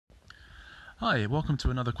Hi, welcome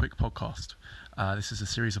to another quick podcast. This is a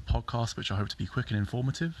series of podcasts which I hope to be quick and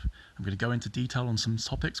informative. I'm going to go into detail on some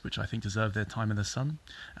topics which I think deserve their time in the sun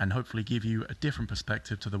and hopefully give you a different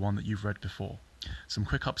perspective to the one that you've read before. Some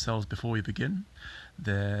quick upsells before we begin.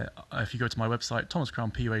 If you go to my website,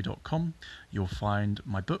 thomascrownpua.com, you'll find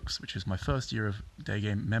my books, which is my first year of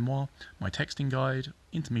Daygame memoir, my texting guide,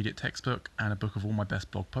 intermediate textbook, and a book of all my best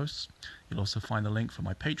blog posts. You'll also find the link for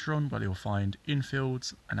my Patreon, where you'll find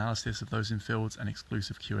infields, analysis of those infields, and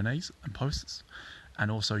exclusive Q&As and posts. And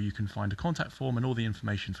also you can find a contact form and all the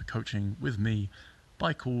information for coaching with me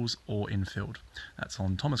by calls or infield. That's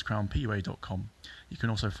on thomascrownpua.com. You can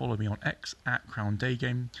also follow me on X at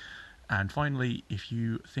CrownDaygame. And finally, if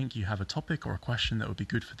you think you have a topic or a question that would be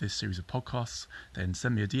good for this series of podcasts, then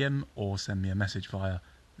send me a DM or send me a message via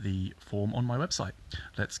the form on my website.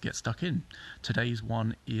 Let's get stuck in. Today's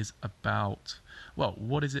one is about,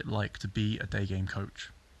 what is it like to be a Daygame coach?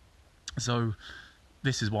 So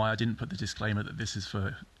this is why I didn't put the disclaimer that this is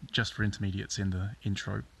just for intermediates in the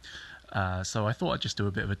intro. So I thought I'd just do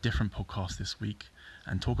a bit of a different podcast this week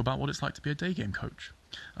and talk about what it's like to be a Daygame coach.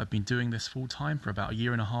 I've been doing this full time for about a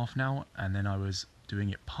year and a half now, and then I was doing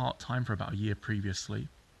it part time for about a year previously.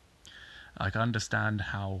 I can understand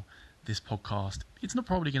how this podcast, it's not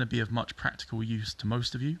probably going to be of much practical use to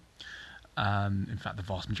most of you. In fact, the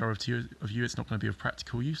vast majority of you, it's not going to be of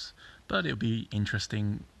practical use, but it'll be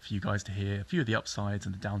interesting for you guys to hear a few of the upsides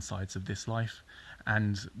and the downsides of this life.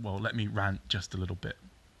 And, let me rant just a little bit.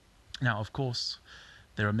 Now, of course,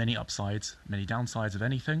 there are many upsides, many downsides of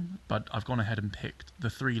anything, but I've gone ahead and picked the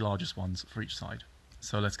three largest ones for each side.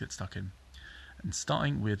 So let's get stuck in. And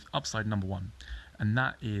starting with upside number one, and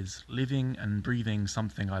that is living and breathing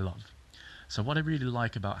something I love. So what I really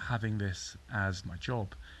like about having this as my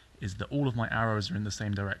job is that all of my arrows are in the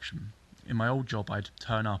same direction. In my old job, I'd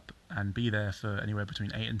turn up and be there for anywhere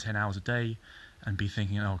between 8 and 10 hours a day and be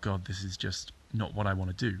thinking, oh God, this is just not what I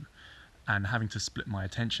want to do. And having to split my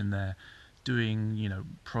attention there, doing,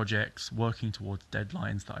 projects, working towards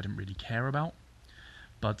deadlines that I didn't really care about.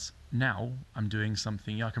 But now I'm doing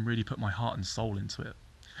something I can really put my heart and soul into it.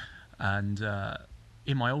 And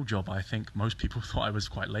in my old job, I think most people thought I was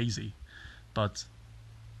quite lazy. But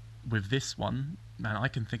with this one, man, I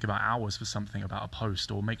can think about hours for something about a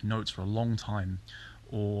post, or make notes for a long time,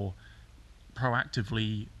 or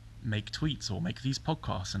proactively make tweets or make these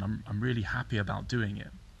podcasts, and I'm really happy about doing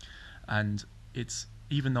it. And it's,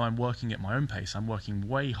 even though I'm working at my own pace, I'm working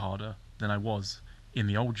way harder than I was in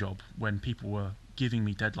the old job when people were giving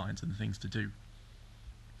me deadlines and things to do.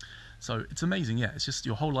 So it's amazing, it's just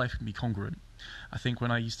your whole life can be congruent. I think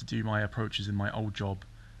when I used to do my approaches in my old job,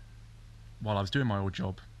 while I was doing my old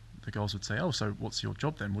job, the girls would say, oh, so what's your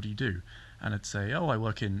job then? What do you do? And I'd say, oh, I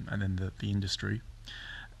work in, and then the industry.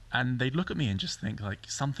 And they'd look at me and just think, like,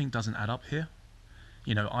 something doesn't add up here.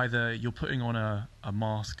 Either you're putting on a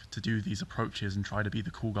mask to do these approaches and try to be the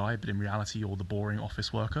cool guy, but in reality you're the boring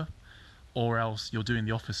office worker, or else you're doing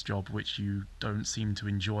the office job which you don't seem to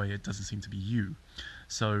enjoy. It doesn't seem to be you.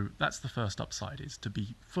 So that's the first upside, is to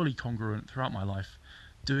be fully congruent throughout my life,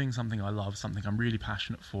 doing something I love, something I'm really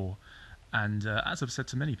passionate for. And as I've said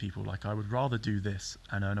to many people, like, I would rather do this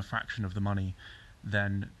and earn a fraction of the money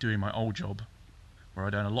than doing my old job, where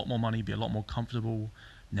I'd earn a lot more money, be a lot more comfortable,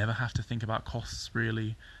 never have to think about costs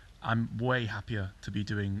really. I'm way happier to be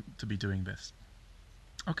doing this.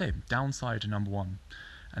 Okay, downside number one,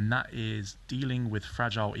 and that is dealing with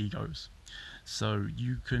fragile egos. So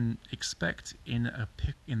you can expect in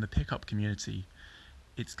the pickup community,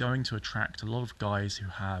 it's going to attract a lot of guys who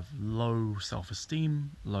have low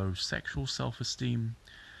self-esteem, low sexual self-esteem,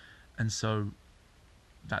 and so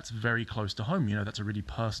that's very close to home. That's a really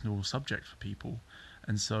personal subject for people.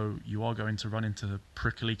 And so you are going to run into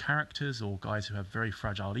prickly characters or guys who have very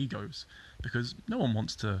fragile egos, because no one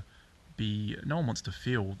wants to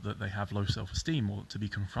feel that they have low self-esteem or to be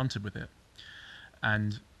confronted with it.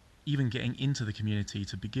 And even getting into the community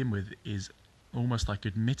to begin with is almost like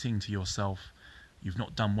admitting to yourself you've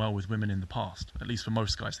not done well with women in the past, at least for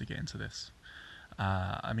most guys that get into this.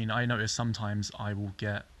 I notice sometimes I will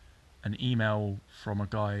get an email from a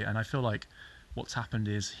guy, and I feel like what's happened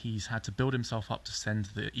is he's had to build himself up to send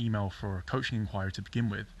the email for a coaching inquiry to begin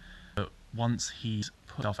with. But once he's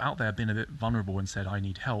put himself out there, been a bit vulnerable and said, I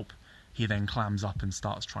need help, he then clams up and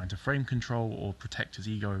starts trying to frame control or protect his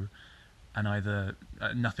ego, and either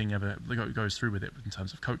nothing ever goes through with it in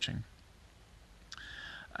terms of coaching.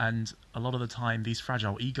 And a lot of the time, these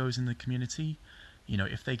fragile egos in the community,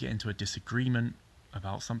 if they get into a disagreement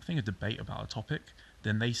about something, a debate about a topic,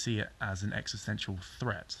 then they see it as an existential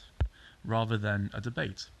threat. rather than a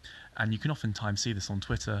debate. And you can oftentimes see this on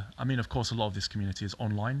Twitter. I mean, of course, a lot of this community is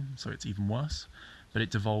online, so it's even worse, but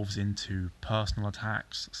it devolves into personal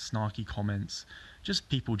attacks, snarky comments, just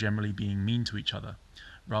people generally being mean to each other,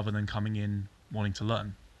 rather than coming in wanting to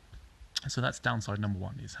learn. So that's downside number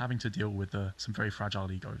one, is having to deal with some very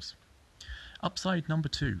fragile egos. Upside number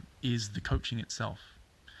two is the coaching itself.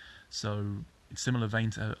 So in similar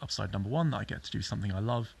vein to upside number one, that I get to do something I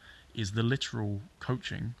love, is the literal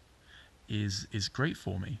coaching is great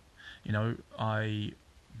for me. You know,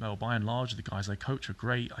 well, by and large, the guys I coach are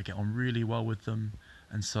great. I get on really well with them.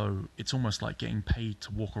 And so it's almost like getting paid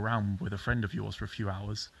to walk around with a friend of yours for a few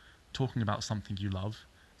hours, talking about something you love,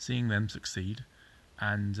 seeing them succeed,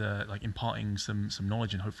 and like imparting some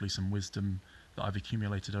knowledge and hopefully some wisdom that I've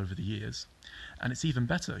accumulated over the years. And it's even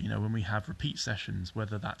better, you know, when we have repeat sessions,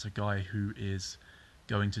 whether that's a guy who is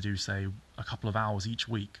going to do, say, a couple of hours each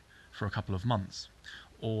week for a couple of months,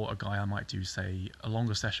 or a guy I might do, say, a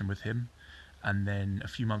longer session with him, and then a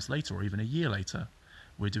few months later or even a year later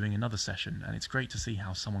we're doing another session. And it's great to see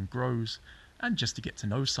how someone grows and just to get to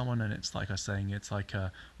know someone. And it's like I was saying, it's like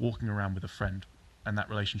walking around with a friend, and that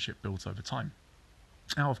relationship builds over time.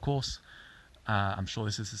 Now, of course, I'm sure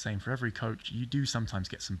this is the same for every coach, you do sometimes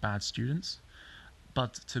get some bad students,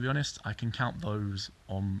 but to be honest, I can count those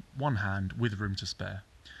on one hand with room to spare.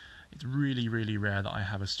 It's really, really rare that I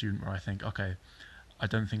have a student where I think, okay, I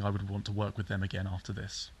don't think I would want to work with them again after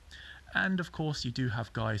this. And of course, you do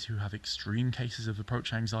have guys who have extreme cases of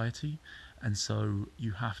approach anxiety, and so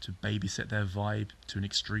you have to babysit their vibe to an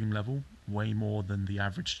extreme level, way more than the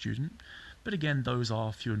average student. But again, those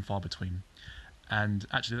are few and far between. And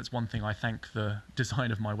actually, that's one thing I thank the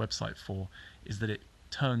design of my website for, is that it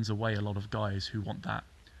turns away a lot of guys who want that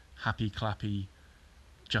happy, clappy,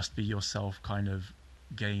 just be yourself kind of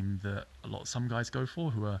game that some guys go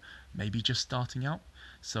for, who are maybe just starting out.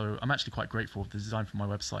 So I'm actually quite grateful for the design for my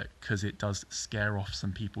website, because it does scare off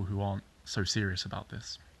some people who aren't so serious about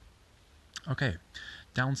this. Okay,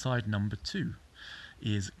 downside number two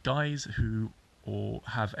is guys who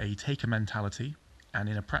have a taker mentality, and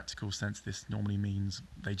in a practical sense this normally means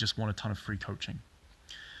they just want a ton of free coaching.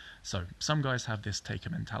 So some guys have this taker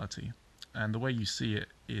mentality, and the way you see it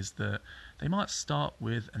is that they might start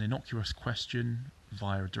with an innocuous question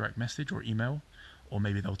via a direct message or email, or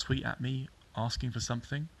maybe they'll tweet at me asking for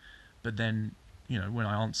something, but then, you know, when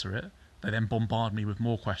I answer it, they then bombard me with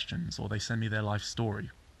more questions, or they send me their life story,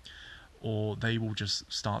 or they will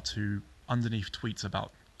just start to, underneath tweets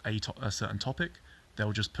about a certain topic,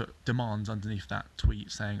 they'll just put demands underneath that tweet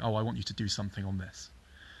saying, oh, I want you to do something on this.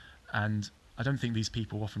 And I don't think these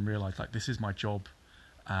people often realize, like, this is my job.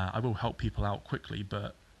 I will help people out quickly,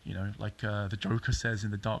 but, you know, like the Joker says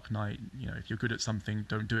in The Dark Knight, you know, if you're good at something,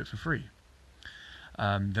 don't do it for free.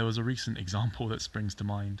 There was a recent example that springs to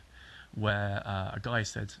mind where a guy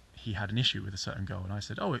said he had an issue with a certain girl, and I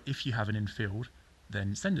said, oh, if you have an infield,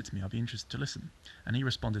 then send it to me, I'll be interested to listen. And he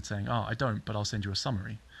responded saying, oh, I don't, but I'll send you a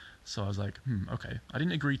summary. So I was like, okay. I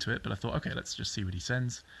didn't agree to it, but I thought, okay, let's just see what he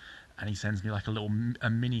sends. And he sends me like a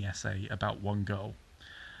mini essay about one girl.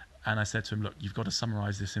 And I said to him, look, you've got to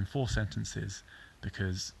summarize this in 4 sentences,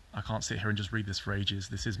 because I can't sit here and just read this for ages.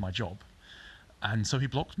 This is my job. And so he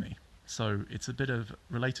blocked me. So it's a bit of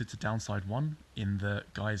related to downside one, in the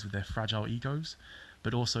guys with their fragile egos,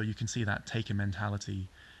 but also you can see that taker mentality.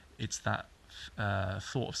 It's that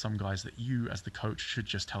thought of some guys that you as the coach should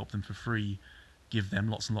just help them for free, give them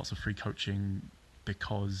lots and lots of free coaching,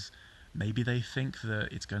 because maybe they think that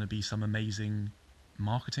it's going to be some amazing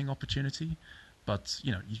marketing opportunity, but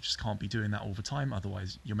you know, you just can't be doing that all the time,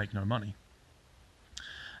 otherwise you'll make no money.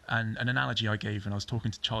 And an analogy I gave when I was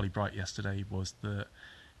talking to Charlie Bright yesterday was that,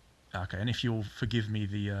 okay, and if you'll forgive me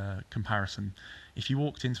the comparison, if you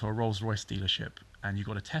walked into a Rolls-Royce dealership and you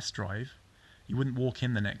got a test drive, you wouldn't walk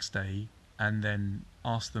in the next day and then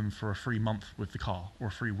ask them for a free month with the car or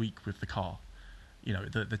a free week with the car. You know,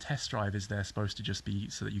 the test drive is there supposed to just be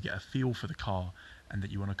so that you get a feel for the car and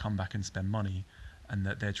that you want to come back and spend money, and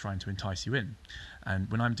that they're trying to entice you in. And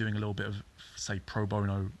when I'm doing a little bit of, say, pro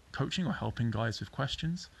bono coaching or helping guys with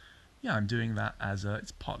questions, yeah, I'm doing that as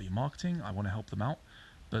it's partly marketing. I want to help them out,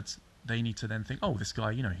 but they need to then think, oh, this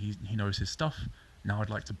guy, you know, he knows his stuff. Now I'd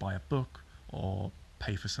like to buy a book or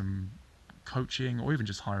pay for some coaching, or even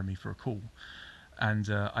just hire me for a call. And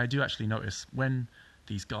I do actually notice when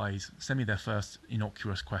these guys send me their first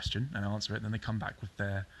innocuous question and I answer it, then they come back with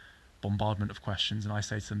their bombardment of questions, and I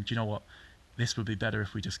say to them, do you know what, this would be better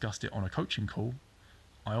if we discussed it on a coaching call.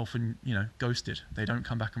 I often, you know, ghost it. They don't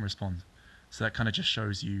come back and respond. So that kind of just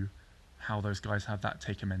shows you how those guys have that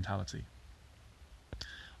taker mentality.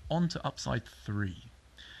 On to upside 3.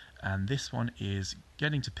 And this one is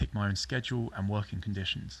getting to pick my own schedule and working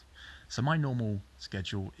conditions. So my normal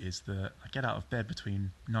schedule is that I get out of bed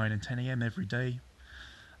between 9 and 10 a.m. every day.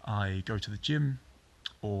 I go to the gym,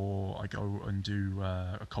 or I go and do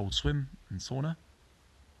a cold swim and sauna.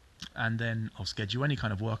 And then I'll schedule any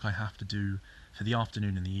kind of work I have to do for the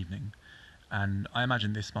afternoon and the evening. And I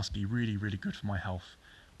imagine this must be really, really good for my health,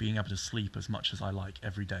 being able to sleep as much as I like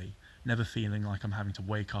every day, never feeling like I'm having to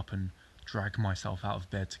wake up and drag myself out of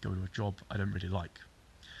bed to go to a job I don't really like.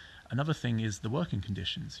 Another thing is the working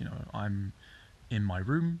conditions. I'm in my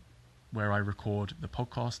room where I record the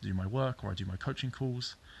podcast, do my work, or I do my coaching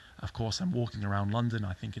calls. Of course, I'm walking around London.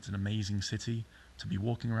 I think it's an amazing city to be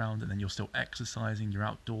walking around, and then you're still exercising, you're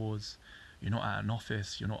outdoors, you're not at an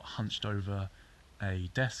office, you're not hunched over a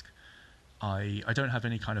desk. I don't have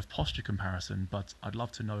any kind of posture comparison, but I'd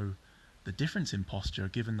love to know the difference in posture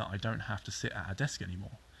given that I don't have to sit at a desk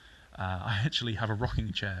anymore. I actually have a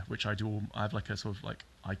rocking chair, which I have like a sort of like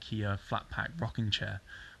IKEA flat pack rocking chair,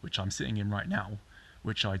 which I'm sitting in right now,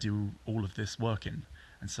 which I do all of this work in.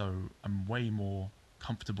 And so I'm way more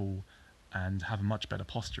comfortable and have a much better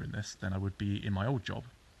posture in this than I would be in my old job.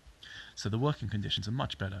 So the working conditions are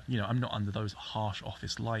much better. I'm not under those harsh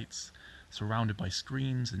office lights, surrounded by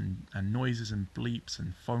screens and noises and bleeps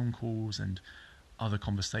and phone calls and other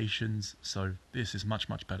conversations. So this is much,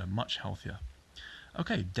 much better, much healthier.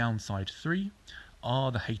 Okay, downside 3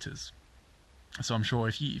 are the haters. So I'm sure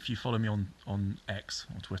if you follow me on X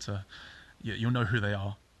or Twitter, you'll know who they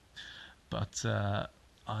are. But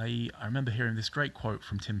I remember hearing this great quote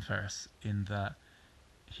from Tim Ferriss in that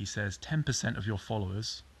he says 10% of your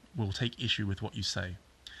followers will take issue with what you say.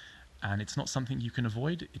 And it's not something you can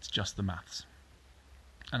avoid, it's just the maths.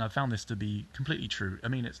 And I found this to be completely true. I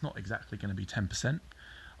mean, it's not exactly going to be 10%.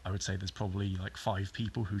 I would say there's probably like 5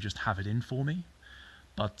 people who just have it in for me.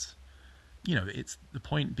 But, it's the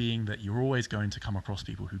point being that you're always going to come across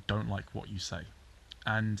people who don't like what you say.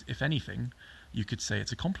 And if anything, you could say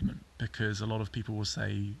it's a compliment, because a lot of people will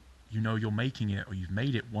say, you're making it, or you've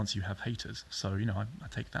made it once you have haters. So, I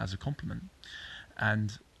take that as a compliment.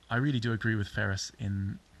 And I really do agree with Ferriss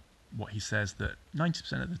in what he says, that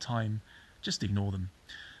 90% of the time, just ignore them,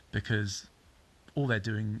 because all they're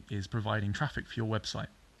doing is providing traffic for your website.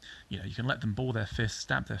 You can let them ball their fists,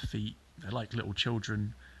 stamp their feet. They're like little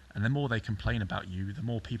children, and the more they complain about you, the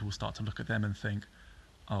more people start to look at them and think,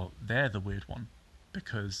 oh, they're the weird one,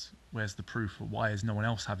 because where's the proof? Or why is no one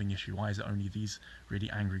else having issue? Why is it only these really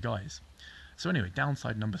angry guys? So anyway,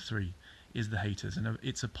 downside number 3 is the haters, and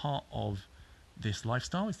it's a part of this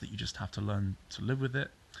lifestyle, is that you just have to learn to live with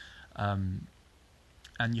it, and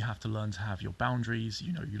you have to learn to have your boundaries.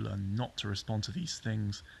 You learn not to respond to these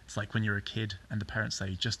things. It's like when you're a kid and the parents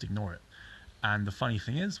say, just ignore it. And the funny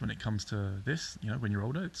thing is, when it comes to this, when you're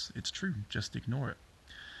older, it's true. Just ignore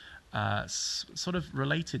it. Sort of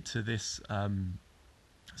related to this,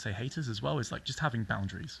 say haters as well, is like just having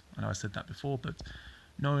boundaries. I know I said that before, but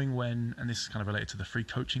knowing when, and this is kind of related to the free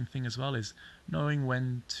coaching thing as well, is knowing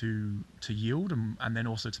when to yield, and then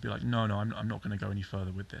also to be like, no, I'm not going to go any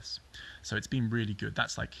further with this. So it's been really good.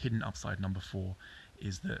 That's like hidden upside number 4,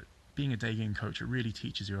 is that being a day game coach, it really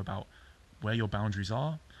teaches you about where your boundaries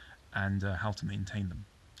are and how to maintain them.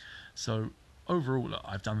 So overall,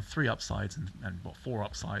 I've done 3 upsides and 4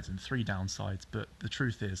 upsides and 3 downsides, but the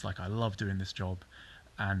truth is, I love doing this job.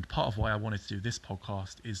 And part of why I wanted to do this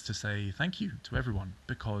podcast is to say thank you to everyone,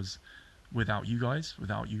 because without you guys,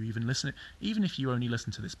 without you even listening, even if you only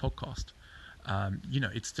listen to this podcast,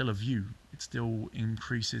 it's still a view. It still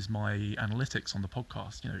increases my analytics on the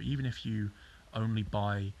podcast. Even if you only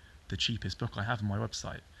buy the cheapest book I have on my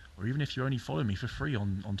website, or even if you only follow me for free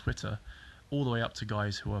on Twitter, all the way up to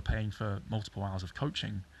guys who are paying for multiple hours of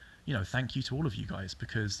coaching, thank you to all of you guys,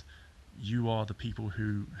 because you are the people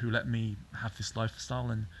who let me have this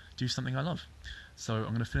lifestyle and do something I love. So I'm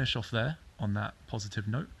going to finish off there on that positive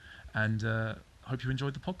note, and hope you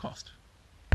enjoyed the podcast.